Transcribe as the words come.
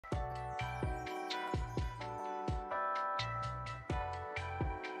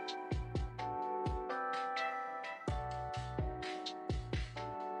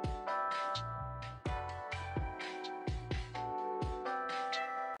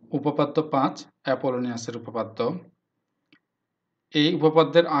উপপাদ্য 5 অ্যাপোলোনিয়াসের উপপাদ্য। এই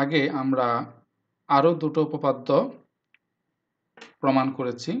উপপাদ্যের আগে আমরা আরও দুটো উপপাদ্য প্রমাণ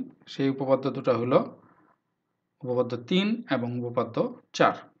করেছি। সেই উপপাদ্য দুটো হলো উপপাদ্য 3 এবং উপপাদ্য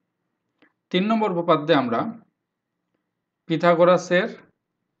 4। 3 নম্বর উপপাদ্যে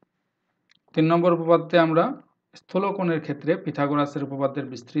আমরা স্থূলকোণের ক্ষেত্রে পিথাগোরাসের উপপাদ্যের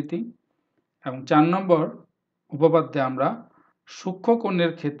বিস্তৃতি, এবং 4 নম্বর উপপাদ্যে আমরা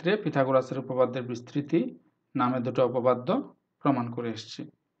সূক্ষ্মকোণের ক্ষেত্রে পিথাগোরাসের উপপাদ্যের বিস্তৃতি নামে দুটো উপপাদ্য প্রমাণ করে এসেছি।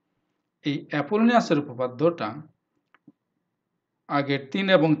 এই অ্যাপোলোনিয়াসের উপপাদ্যটা আগের 3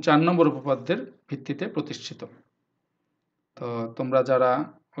 এবং 4 নম্বর উপপাদ্যের ভিত্তিতে প্রতিষ্ঠিত। তো তোমরা যারা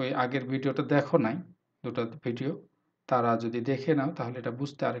ওই আগের ভিডিওটা দেখো নাই, দুটো ভিডিও, তারা যদি দেখে নাও তাহলে এটা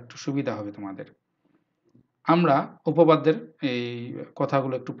বুঝতে আর একটু সুবিধা হবে তোমাদের। আমরা উপপাদ্যের এই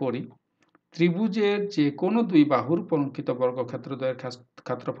কথাগুলো একটু পড়ি। ত্রিভুজের যে কোনো দুই বাহুর উপলক্ষিত বর্গক্ষেত্রদ্বয়ের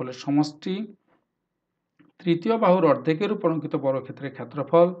ক্ষেত্রফলের সমষ্টি তৃতীয় বাহুর অর্ধেকের উপলক্ষিত বর্গক্ষেত্রের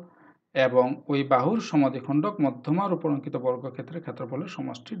ক্ষেত্রফল এবং ওই বাহুর সমদ্বিখণ্ডক মধ্যমার উপলক্ষিত বর্গক্ষেত্রের ক্ষেত্রফলের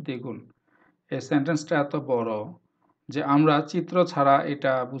সমষ্টির দ্বিগুণ। এই সেন্টেন্সটা এত বড় যে আমরা চিত্র ছাড়া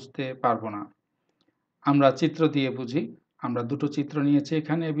এটা বুঝতে পারবো না। আমরা চিত্র দিয়ে বুঝি। আমরা দুটো চিত্র নিয়েছি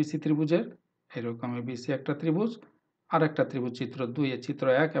এখানে এবিসি ত্রিভুজের। এরকম এবিসি একটা ত্রিভুজ, আর একটা ত্রিভুজ চিত্র 2 এ চিত্র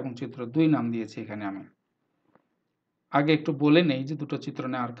 1 এবং চিত্র 2 নাম দিয়েছি এখানে আমি। আগে একটু বলে নেই যে দুটো চিত্র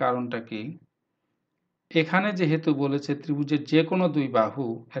নেওয়ার কারণটা কি। এখানে যেহেতু বলেছে ত্রিভুজের যে কোনো দুই বাহু,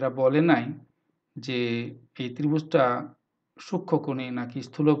 এরা বলে নাই যে এই ত্রিভুজটা সূক্ষ্মকোণী নাকি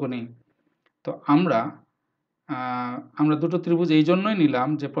স্থূলকোণী। তো আমরা দুটো ত্রিভুজ এই জন্যই নিলাম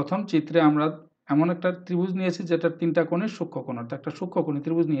যে প্রথম চিত্রে আমরা এমন একটা ত্রিভুজ নিয়েছি যেটার 3টা কোণের সূক্ষ্মকোণ, অর্থাৎ একটা সূক্ষ্মকোণী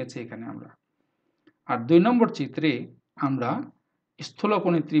ত্রিভুজ নিয়েছি এখানে আমরা। আর 2 নম্বর চিত্রে আমরা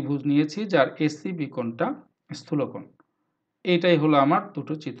স্থূলকোণী ত্রিভুজ নিয়েছি যার এসিবি কোণটা স্থূলকোণ। এটাই হলো আমার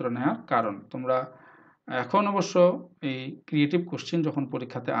দুটো চিত্র নেওয়ার কারণ। তোমরা এখন অবশ্য এই ক্রিয়েটিভ কোশ্চেন যখন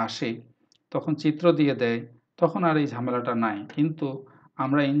পরীক্ষাতে আসে তখন চিত্র দিয়ে দেয়, তখন আর এই ঝামেলাটা নাই। কিন্তু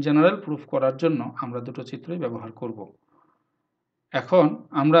আমরা ইন জেনারেল প্রুফ করার জন্য আমরা দুটো চিত্রই ব্যবহার করব। এখন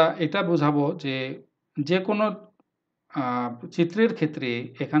আমরা এটা বোঝাবো যে যে কোনো চিত্রের ক্ষেত্রে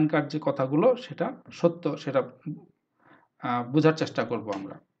এখানকার যে কথাগুলো সেটা সত্য, সেটা বোঝার চেষ্টা করব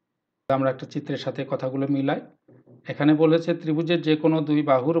আমরা একটা চিত্রের সাথে কথাগুলো মিলাই। এখানে বলেছে ত্রিভুজের যে কোনো দুই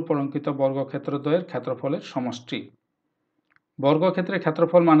বাহুর উপর অঙ্কিত বর্গক্ষেত্রদ্বয়ের ক্ষেত্রফলের সমষ্টি। বর্গক্ষেত্রের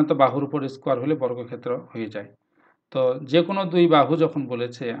ক্ষেত্রফল মানে তো বাহুর উপর স্কোয়ার হলে বর্গক্ষেত্র হয়ে যায়। তো যে কোনো দুই বাহু যখন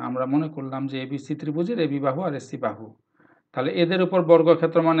বলেছে, আমরা মনে করলাম যে এবিসি ত্রিভুজের এবি বাহু আর এসি বাহু, তাহলে এদের উপর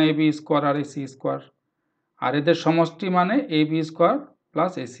বর্গক্ষেত্র মানে এবি স্কোয়ার আর এসি স্কোয়ার, আর এদের সমষ্টি মানে AB square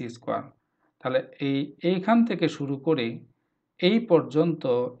plus AC square. তাহলে এইখান থেকে শুরু করে এই পর্যন্ত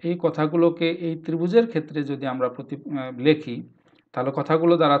এই কথাগুলোকে এই ত্রিভুজের ক্ষেত্রে যদি আমরা লিখি, তাহলে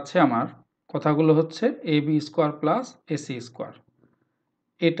কথাগুলো হচ্ছে AB square plus AC square.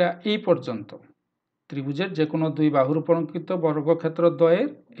 এটা এই পর্যন্ত ত্রিভুজের যে কোনো দুই বাহুর উপর অঙ্কিত বর্গক্ষেত্রদ্বয়ের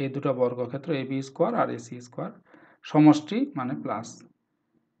এই দুটো বর্গক্ষেত্র এবি স্কোয়ার আর এসি স্কোয়ার সমষ্টি মানে প্লাস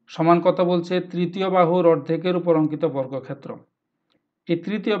সমান কথা বলছে তৃতীয় বাহুর অর্ধেকের উপর অঙ্কিত বর্গক্ষেত্র। এই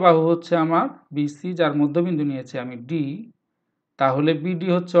তৃতীয় বাহু হচ্ছে আমার বিসি, যার মধ্যবিন্দু নিয়েছি আমি ডি। তাহলে বিডি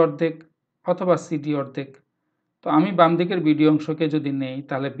হচ্ছে অর্ধেক অথবা সিডি অর্ধেক। তো আমি বাম দিকের বিডি অংশকে যদি নেই,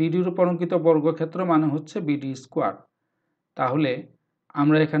 তাহলে বিডির উপর অঙ্কিত বর্গক্ষেত্র মানে হচ্ছে বিডি স্কোয়ার। তাহলে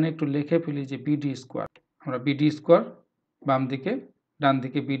আমরা এখানে একটু লিখে ফেলি যে বিডি স্কোয়ার। আমরা বিডি স্কোয়ার বাম দিকে, ডান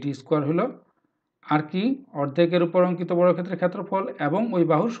দিকে বিডি স্কোয়ার হলো আর কি অর্ধেকের উপর অঙ্কিত বর্গক্ষেত্রের ক্ষেত্রফল এবং ওই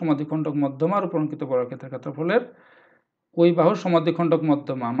বাহুর সমদ্বিখণ্ডক মধ্যমার উপর অঙ্কিত বর্গক্ষেত্রের ক্ষেত্রফলের ওই বাহুর সমদ্বিখণ্ডক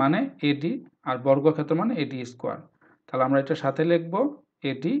মধ্যমা মানে এডি আর বর্গক্ষেত্র মানে এডি স্কোয়ার। তাহলে আমরা এটা সাথে লিখব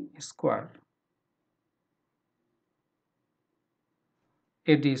এডি স্কোয়ার।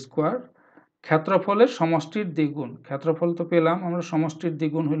 এডি স্কোয়ার ক্ষেত্রফলের সমষ্টির দ্বিগুণ। ক্ষেত্রফল তো পেলাম আমরা, সমষ্টির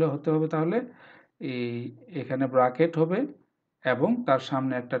দ্বিগুণ হতে হবে তাহলে এখানে ব্র্যাকেট হবে এবং তার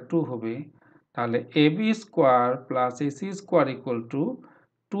সামনে একটা 2 হবে। তাহলে AB square plus AC square equal to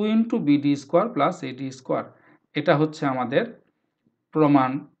 2 into BD square plus eddy square. এটা হচ্ছে আমাদের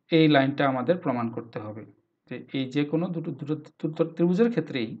প্রমাণ। এই লাইনটা আমাদের প্রমাণ করতে হবে যে এই যে কোনো দুটো ত্রিভুজের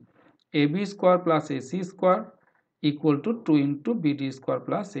ক্ষেত্রেই AB square plus AC square equal to 2 into BD square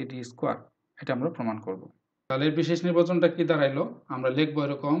plus eddy square. এটা আমরা প্রমাণ করব। তাহলে এর বিশেষ নির্বাচনটা কি দাঁড়াইলো? আমরা লিখব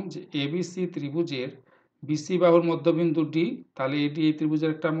এরকম যে এবিসি ত্রিভুজের বিসি বাহুর মধ্যবিন্দু ডি, তাহলে এডি এই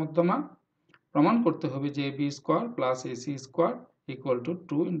ত্রিভুজের একটা মধ্যমা। প্রমাণ করতে হবে যে AB square plus AC square equal to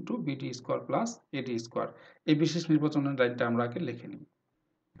 2 into BD square plus eddy square. এই বিশেষ নির্বাচনের লাইনটা আমরা আগে লিখে নিই।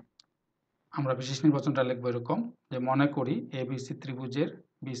 আমরা বিশেষ নির্বাচনটা লিখব এরকম যে মনে করি এবিসি ত্রিভুজের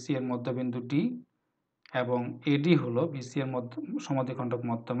বিসি এর মধ্যবিন্দু ডি এবং এডি হলো বিসি এর সমদ্বিখণ্ডক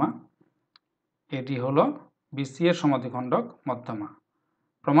মধ্যমা। এডি হলো বিসি এর সমদ্বিখণ্ডক মধ্যমা।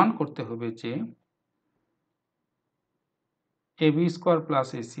 প্রমাণ করতে হবে যে AB square plus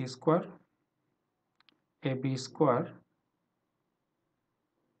AC square, AB square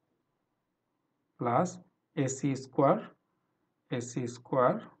plus AC square, AC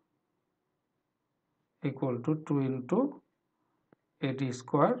square equal to 2 into eddy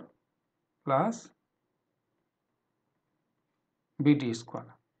square plus BD square.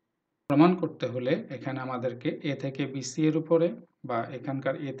 প্রমাণ করতে হলে এখানে আমাদেরকে এ থেকে বিসি এর উপরে বা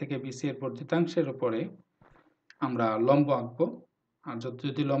এখানকার এ থেকে বিসি এর বর্ধিতাংশের উপরে আমরা লম্ব আঁকবো। আর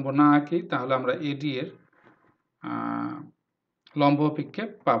যদি লম্ব না আঁকি তাহলে আমরা এডি এর লম্ব অভিক্ষেপ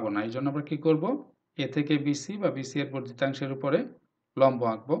পাবো না। এই জন্য আমরা কি করব, এ থেকে বিসি বা বিসি এর বর্ধিতাংশের উপরে লম্ব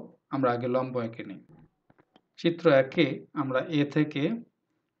আঁকবো। আমরা আগে লম্ব এঁকে নিই। চিত্র 1-এ আমরা এ থেকে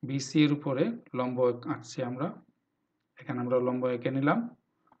বিসি এর উপরে লম্ব আঁকছি। আমরা এখানে আমরা লম্ব এঁকে নিলাম।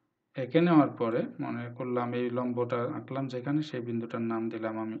 এঁকে নেওয়ার পরে মনে করলাম এই লম্বটা আঁকলাম যেখানে, সেই বিন্দুটার নাম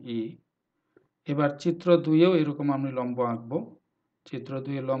দিলাম আমি ই। এবার চিত্র 2-এও এরকম আমি লম্ব আঁকবো। চিত্র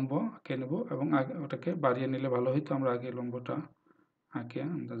 2-এ লম্ব আঁকে নেব এবং ওটাকে বাড়িয়ে নিলে ভালো হইতো। আমরা আগে লম্বটা আঁকে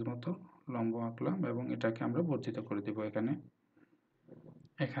আন্দাজ মতো লম্ব আঁকলাম এবং এটাকে আমরা বর্ধিত করে দেব। এখানে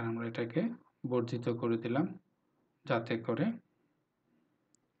আমরা এটাকে বর্ধিত করে দিলাম যাতে করে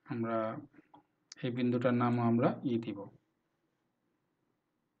আমরা এই বিন্দুটার নামও আমরা ই দিব।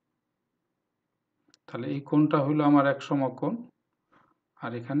 তাহলে এই কোণটা হলো আমার এক সমকোণ,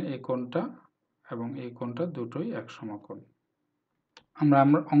 আর এখানে এই কোণটা এবং এই কোণটা দুটোই এক সমকোণ। আমরা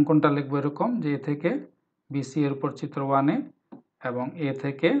অঙ্কনটা লিখবো এরকম যে এ থেকে বিসি এর উপর চিত্র 1-এ এবং এ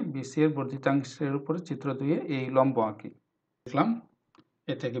থেকে বিসি এর বর্ধিতাংশের উপরে চিত্র 2-এ এই লম্ব আঁকি। লিখলাম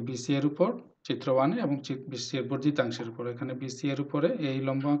এ থেকে বিসি এর উপর চিত্র 1-এ এবং বিসি এর বর্ধিতাংশের উপরে, এখানে বিসি এর উপরে এই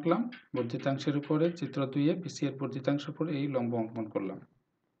লম্ব আঁকলাম, বর্ধিতাংশের উপরে চিত্র 2-এ বিসি এর বর্ধিতাংশের উপরে এই লম্ব অঙ্কন করলাম।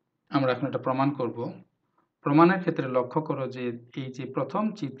 আমরা এখন এটা প্রমাণ করব। প্রমাণের ক্ষেত্রে লক্ষ্য করো যে এই যে প্রথম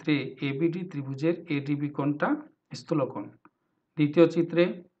চিত্রে এবিডি ত্রিভুজের এডিবি কোণটা স্থূলকোণ, দ্বিতীয় চিত্রে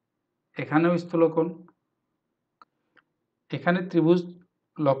এখানেও স্থূলকোণ। এখানে ত্রিভুজ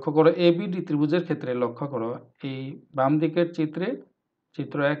লক্ষ্য করো, এবিডি ত্রিভুজের ক্ষেত্রে লক্ষ্য করো এই বাম দিকের চিত্রে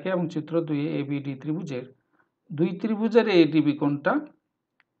চিত্র 1-এ এবং চিত্র 2-এ এবিডি ত্রিভুজের দুই ত্রিভুজের এডিবি কোণটা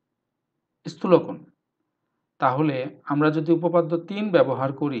স্থূলকোণ। তাহলে আমরা যদি উপপাদ্য 3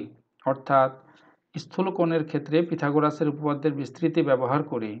 ব্যবহার করি, অর্থাৎ স্থূলকোণের ক্ষেত্রে পিথাগোরাসের উপপাদ্যের বিস্তৃতি ব্যবহার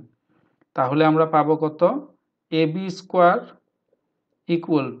করি, তাহলে আমরা পাবো কত, AB square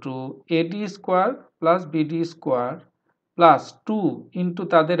equal to eddy square plus BD square plus 2 into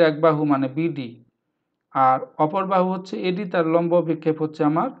তাদের এক বাহু মানে বিডি, আর অপর বাহু হচ্ছে এডি, তার লম্ব অভিক্ষেপ হচ্ছে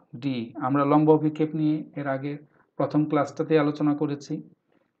আমার ডি। আমরা লম্ব অভিক্ষেপ নিয়ে এর আগে প্রথম ক্লাসটাতে আলোচনা করেছি।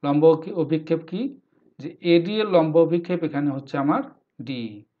 লম্ব অভিক্ষেপ কি, যে এডি এর লম্ব অভিক্ষেপ এখানে হচ্ছে আমার ডি।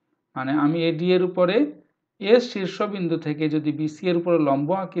 মানে আমি এডি এর উপরে এর শীর্ষবিন্দু থেকে যদি বিসি এর উপরে লম্ব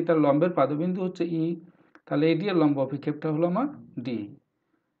আঁকি, তার লম্বের পাদবিন্দু হচ্ছে ই, তাহলে এডি এর লম্ব অভিক্ষেপটা হলো আমার ডি।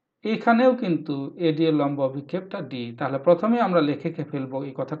 এখানেও কিন্তু এডি এর লম্ব অভিক্ষেপটা ডি। তাহলে প্রথমে আমরা লিখে ফেলবো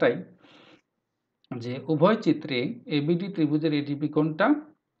এই কথাটাই যে উভয় চিত্রে এবিডি ত্রিভুজের এডিবি কোণটা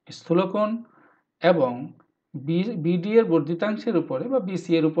স্থূলকোণ এবং বিডি এর বর্ধিতাংশের উপরে বা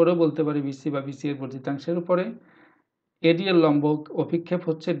বিসি এর উপরেও বলতে পারি, বিসি বা বিসি এর বর্ধিতাংশের উপরে এডি এর লম্ব অভিক্ষেপ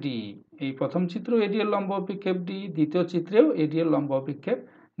হচ্ছে ডি। এই প্রথম চিত্র এডি এর লম্ব অভিক্ষেপ ডি, দ্বিতীয় চিত্রেও এডি এর লম্ব অভিক্ষেপ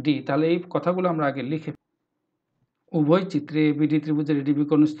ডি। তাহলে এই কথাগুলো আমরা আগে লিখে, উভয় চিত্রে এবিডি ত্রিভুজের এডিবি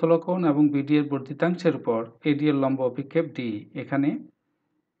কোণ স্থূলকোণ এবং বিডি এর বর্ধিতাংশের উপর এডি এর লম্ব অভিক্ষেপ ডি। এখানে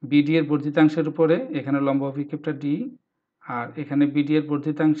বিডি এর বর্ধিতাংশের উপরে এখানে লম্ব অভিক্ষেপটা ডি, আর এখানে বিডি এর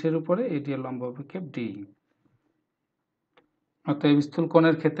বর্ধিতাংশের উপরে এডি এর লম্ব অভিক্ষেপ ডি। অতএব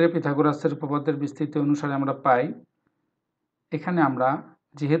স্থূলকোণের ক্ষেত্রে পিথাগোরাসের উপপাদ্যের বিস্তৃতি অনুসারে আমরা পাই, এখানে আমরা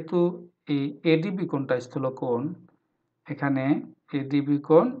যেহেতু এই এডিবি কোণটা স্থূলকোণ, এখানে এডিবি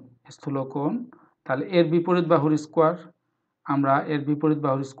কোণ স্থূলকোণ, তাহলে এর বিপরীত বাহুর স্কোয়ার, আমরা এর বিপরীত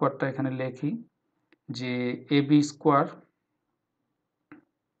বাহুর স্কোয়ারটা এখানে লিখি যে এবি স্কোয়ার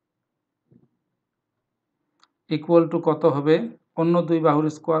ইকুয়াল টু কত হবে, অন্য দুই বাহুর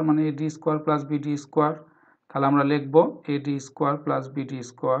স্কোয়ার মানে এডি স্কোয়ার প্লাস বিডি স্কোয়ার। তাহলে আমরা লিখব এডি square plus BD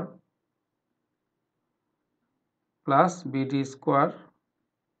square plus BD square,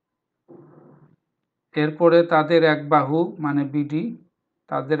 এরপরে তাদের এক বাহু মানে বিডি,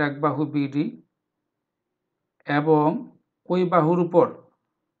 তাদের এক বাহু বিডি এবং ওই বাহুর উপর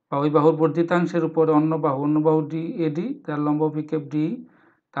বা ওই বাহুর বর্ধিতাংশের উপরে অন্য বাহু ডি এডি, তার লম্ব অভিক্ষেপ ডি,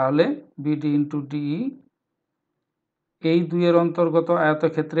 তাহলে বিডি ইন্টু ডি। এই দুইয়ের অন্তর্গত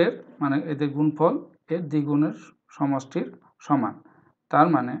আয়তক্ষেত্রের মানে এদের গুণফল এর দ্বিগুণের সমষ্টির সমান। তার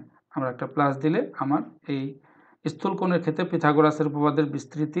মানে আমরা একটা প্লাস দিলে আমার এই স্থূলকোণের ক্ষেত্রে পিথাগোরাসের উপপাদ্যের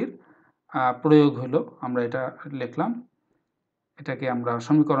বিস্তৃতির প্রয়োগ হলো। আমরা এটা লিখলাম, এটাকে আমরা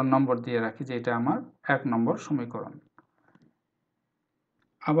সমীকরণ নম্বর দিয়ে রাখি যে এটা আমার 1 নম্বর সমীকরণ।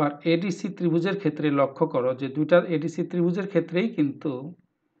 আবার এডিসি ত্রিভুজের ক্ষেত্রে লক্ষ্য করো যে দুইটা এডিসি ত্রিভুজের ক্ষেত্রেই কিন্তু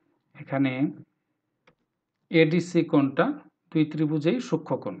এখানে এডিসি কোণটা দুই ত্রিভুজেই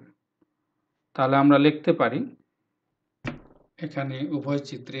সূক্ষ্মকোণ। তাহলে আমরা লিখতে পারি এখানে উভয়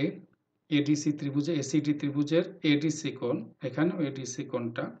চিত্রে এডিসি ত্রিভুজে এসিডি ত্রিভুজের এডিসি কোণ, এখানেও এডিসি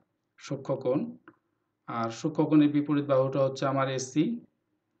কোণটা সূক্ষ্মকোণ, আর সূক্ষ্মকোণের বিপরীত বাহুটা হচ্ছে আমার এসি,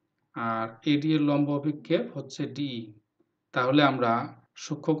 আর এডি এর লম্ব অভিক্ষেপ হচ্ছে ডি। তাহলে আমরা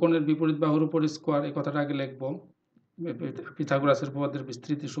সূক্ষ্মকোণের বিপরীত বাহুর উপর স্কোয়ার এই কথাটা আগে লিখব। পিথাগোরাসের উপপাদ্যের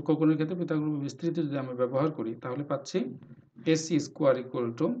বিস্তৃতি, সূক্ষ্মকোণের ক্ষেত্রে পিথাগোরাসের বিস্তৃতি যদি আমরা ব্যবহার করি তাহলে পাচ্ছি AC square equal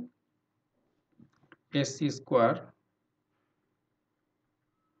to AC square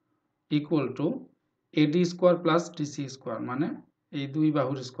equal to eddy square plus DC square, মানে এই দুই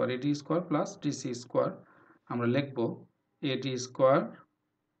বাহুর স্কোয়ার এডি স্কোয়ার প্লাস ডিসি স্কোয়ার। আমরা লিখব এডি square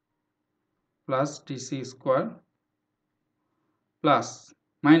plus DC square plus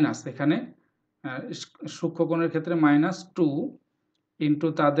minus, এখানে সূক্ষ্মকোণের ক্ষেত্রে -2 ইন্টু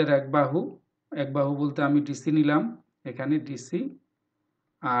তাদের এক বাহু বলতে আমি ডিসি নিলাম, এখানে ডিসি,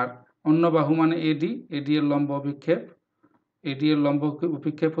 আর অন্য বাহু মানে এডি, এডি এর লম্ব অভিক্ষেপ, এডি এর লম্ব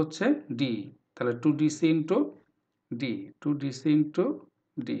অভিক্ষেপ হচ্ছে ডি, তাহলে 2dc into D, 2dc into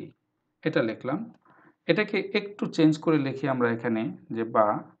D, এটা লিখলাম। এটাকে একটু চেঞ্জ করে লিখি আমরা এখানে যে বা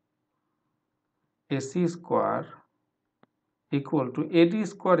AC square equal to eddy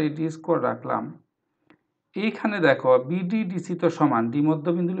square রাখলাম। এইখানে দেখো বিডি ডিসি তো সমান, ডি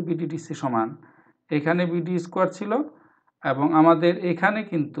মধ্যবিন্দু বিডি ডিসি সমান, এখানে বিডি স্কোয়ার ছিল এবং আমাদের এখানে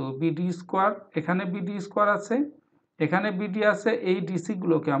কিন্তু বিডি স্কোয়ার, এখানে বিডি স্কোয়ার আছে, এখানে বিডি আছে, এই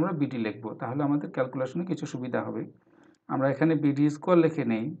ডিসিগুলোকে আমরা বিডি লিখব, তাহলে আমাদের ক্যালকুলেশনে কিছু সুবিধা হবে। আমরা এখানে বিডি স্কোয়ার লিখে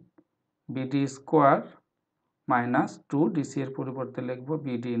নেই, বিডি স্কোয়ার -2 ডিসি এর পরিবর্তে লিখব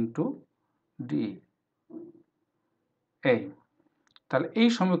বিডি ইন্টু ডি। এই তাহলে এই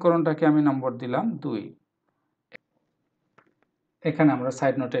সমীকরণটাকে আমি নম্বর দিলাম 2। এখানে আমরা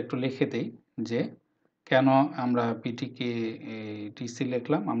সাইড নোটে একটু লিখে দেই যে কেন আমরা বিডিকে ডিসি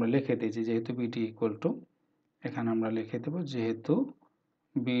লিখলাম। আমরা লিখে দিই যে যেহেতু বিডি ইকুয়াল টু, এখানে আমরা লিখে দেব যেহেতু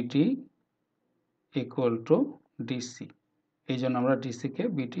বিডি ইকুয়াল টু ডিসি, এই জন্য আমরা ডিসিকে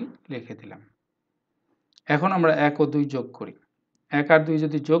বিডি লিখে দিলাম। এখন আমরা 1 ও 2 যোগ করি, 1 আর 2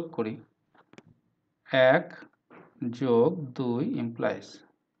 যদি যোগ করি, 1 যোগ 2 ইমপ্লাইজ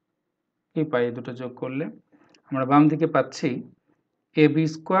কি পাই, এই দুটো যোগ করলে আমরা বাম দিকে পাচ্ছি এবি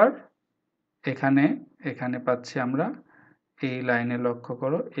স্কোয়ার, এখানে পাচ্ছি আমরা এই লাইনে লক্ষ্য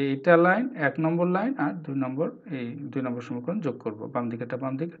করো, এইটা লাইন 1 নম্বর লাইন আর 2 নম্বর, এই 2 নম্বর সমীকরণ যোগ করব, বাম দিকেটা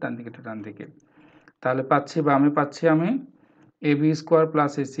বাম দিকে, ডান দিকেটা ডান দিকে। তাহলে পাচ্ছি বামে পাচ্ছি আমি AB square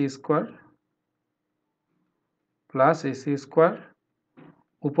plus AC square plus AC square,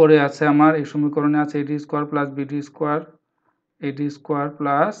 উপরে আছে আমার এই সমীকরণে আছে এডি স্কোয়ার প্লাস বিডি স্কোয়ার, এডি square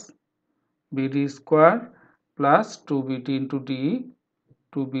plus BD square plus 2বিডি into D,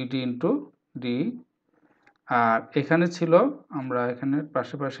 2বিডি into D. আর এখানে ছিল, আমরা এখানে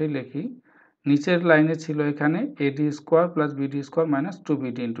পাশাপাশি লিখি, নিচের লাইনে ছিল এখানে এডি square plus BD square minus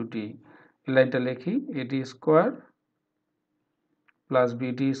 2বিডি into D, এই লাইনটা লিখি এডি square plus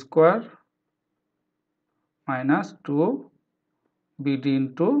BD square minus 2বিডি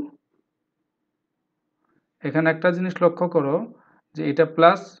into, এখানে একটা জিনিস লক্ষ্য করো যে এটা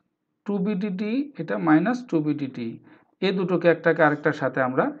প্লাস 2বিডিডি, এটা মাইনাস 2বিডিডি, এই দুটোকে একটাকে আরেকটার সাথে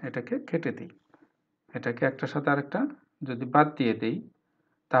আমরা এটাকে কেটে দিই, এটাকে একটার সাথে আরেকটা যদি বাদ দিয়ে দেই,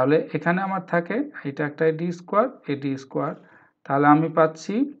 তাহলে এখানে আমার থাকে এটা একটা এডি স্কোয়ার, তাহলে আমি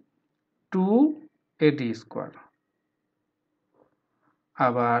পাচ্ছি 2এডি স্কোয়ার।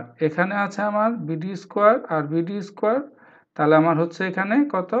 আবার এখানে আছে আমার বিডি স্কোয়ার আর বিডি স্কোয়ার, তাহলে আমার হচ্ছে এখানে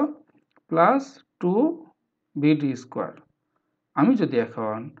কত প্লাস 2বিডি স্কোয়ার। আমি যদি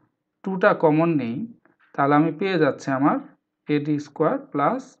এখন 2টা কমন নেই তাহলে আমি পেয়ে যাচ্ছে আমার এডি স্কোয়ার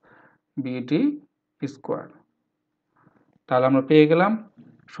প্লাস বিডি স্কোয়ার, তাহলে আমরা পেয়ে গেলাম।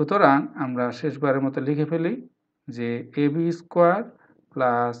 সুতরাং আমরা শেষবারের মতো লিখে ফেলি যে AB square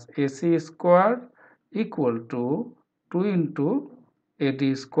plus AC square equal to 2 into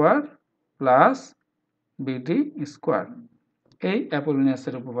eddy square plus BD square. এই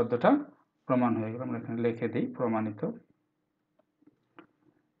অ্যাপোলোনিয়াসের উপপাদ্যটা প্রমাণ হয়ে গেল। আমরা এখানে লিখে দিই প্রমাণিত।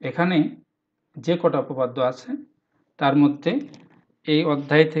 এখানে যে কটা উপপাদ্য আছে তার মধ্যে এই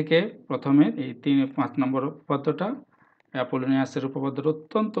অধ্যায় থেকে প্রথমে এই 5 নম্বর উপপাদ্যটা অ্যাপোলোনিয়াসের উপপাদ্যটা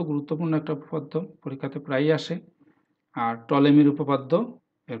অত্যন্ত গুরুত্বপূর্ণ একটা উপপাদ্য, পরীক্ষাতে প্রায়ই আসে। আর টলেমির উপপাদ্য,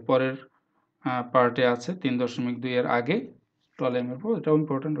 এর পরের পার্টে আছে 3.2 এর আগে টলেমের উপর, এটাও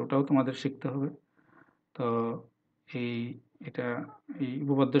ইম্পর্টেন্ট, ওটাও তোমাদের শিখতে হবে। তো এই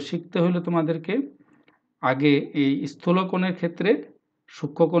উপপাদ্য শিখতে হলে তোমাদেরকে আগে এই স্থূলকোণের ক্ষেত্রে,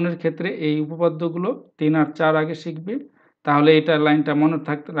 সূক্ষ্মকোণের ক্ষেত্রে এই উপপাদ্যগুলো 3 আর 4 আগে শিখবে, তাহলে এটা লাইনটা মনে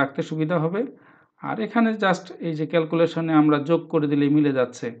রাখতে সুবিধা হবে। আর এখানে জাস্ট এই যে ক্যালকুলেশনে আমরা যোগ করে দিলেই মিলে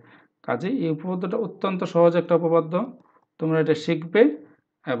যাচ্ছে। কাজেই এই উপপাদ্যটা অত্যন্ত সহজ একটা উপপাদ্য, তোমরা এটা শিখবে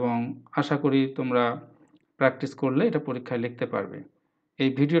এবং আশা করি তোমরা প্র্যাকটিস করলে এটা পরীক্ষায় লিখতে পারবে। এই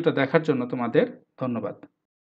ভিডিওটা দেখার জন্য তোমাদের ধন্যবাদ।